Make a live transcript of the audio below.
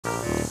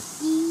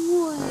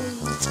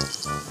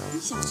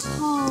小时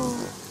候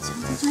常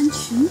常穿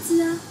裙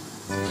子啊，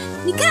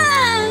你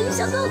看你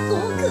小时候多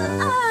可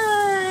爱。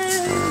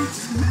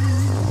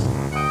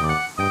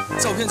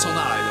照片从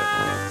哪来的？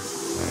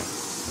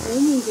伯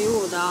母给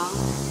我的啊，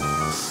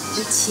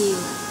而且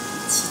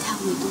其他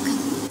我也都看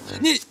过。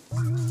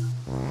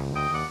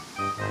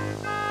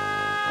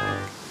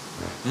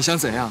你想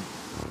怎样？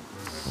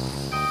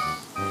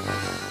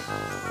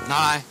拿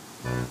来！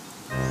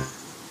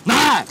拿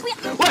来！不要！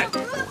喂！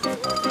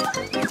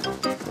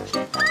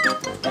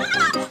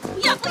不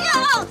要不要！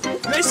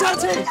没相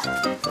亲！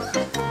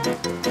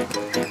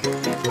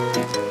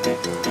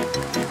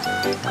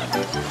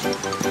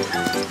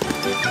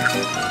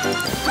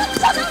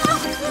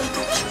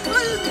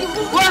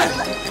喂！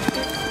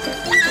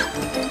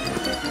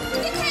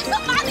你可以说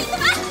把柄的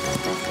吗？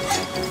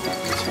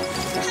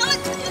好了，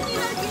给你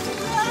了。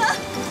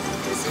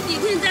可是底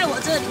片在我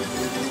这里。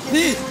你。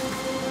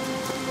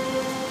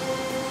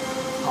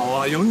好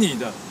啊，有你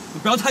的，你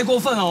不要太过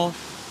分哦。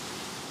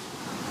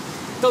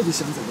到底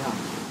想怎样？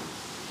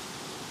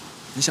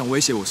你想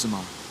威胁我是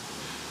吗？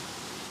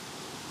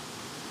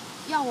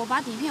要我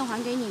把底片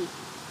还给你，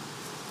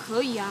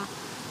可以啊。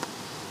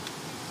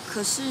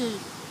可是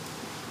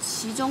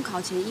期中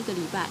考前1个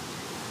礼拜，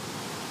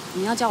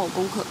你要教我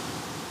功课。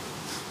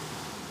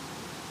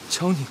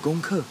教你功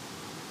课？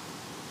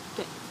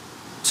对。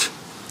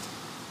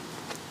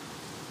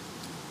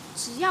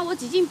只要我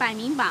挤进100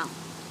名榜，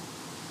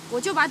我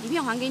就把底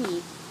片还给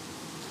你。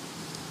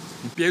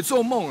你别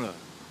做梦了，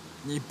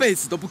你一辈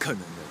子都不可能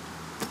的。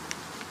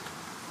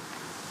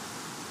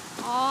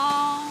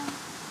哦，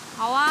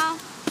好啊，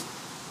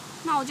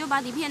那我就把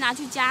底片拿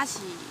去加洗，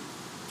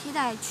贴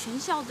在全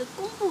校的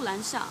公布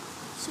栏上，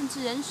甚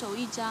至人手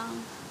1张，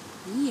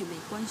你也没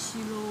关系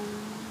喽。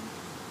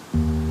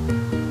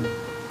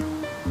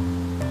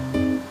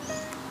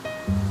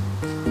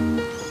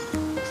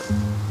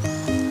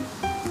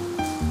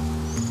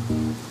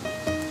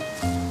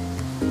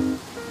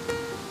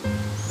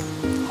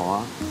好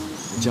啊，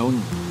我教你。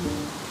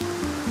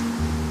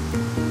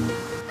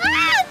啊！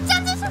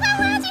将军说他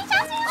回来，请小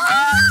心！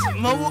什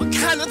么？我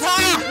看了他，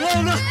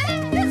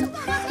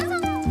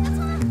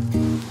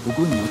不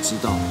过你要知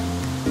道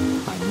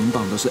，100名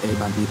榜都是 A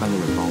班、B 班的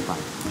人包办。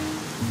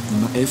你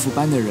们 F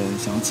班的人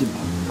想要进100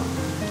名榜，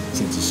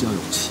简直是要有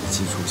奇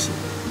迹出现。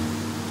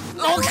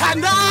老砍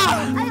的！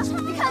哎呀，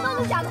你看到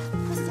是假的，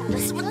不是假的，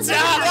什么假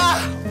的？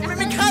我明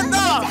明看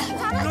到。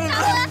假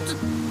的。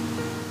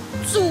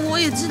这我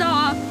也知道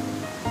啊。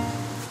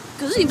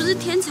可是你不是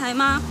天才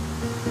吗？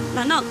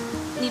难道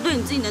你对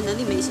你自己的能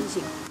力没信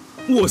心？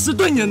我是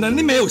对你的能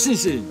力没有信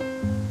心。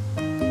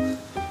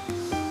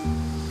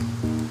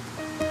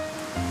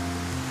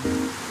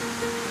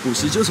补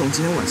习就从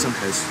今天晚上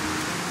开始。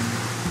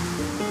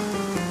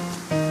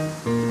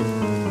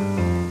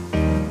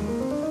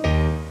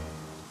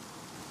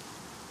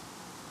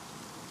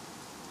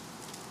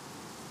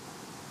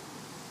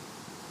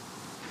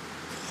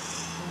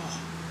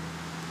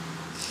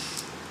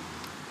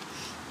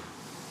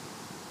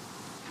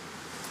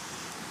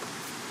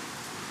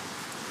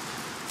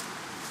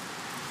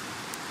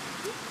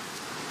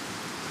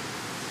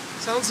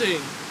湘琴，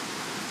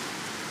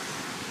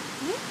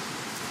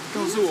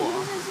告诉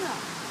我，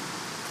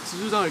植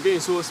树到底跟你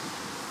说了什么？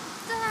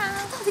对啊，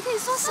他到底跟你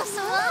说什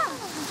么？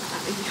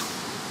哎呦，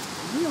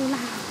没有啦，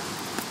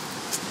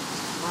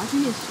我要去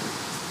念书。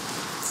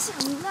讲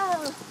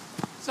了。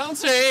湘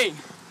琴，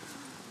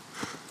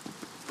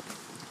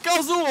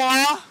告诉我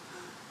啊！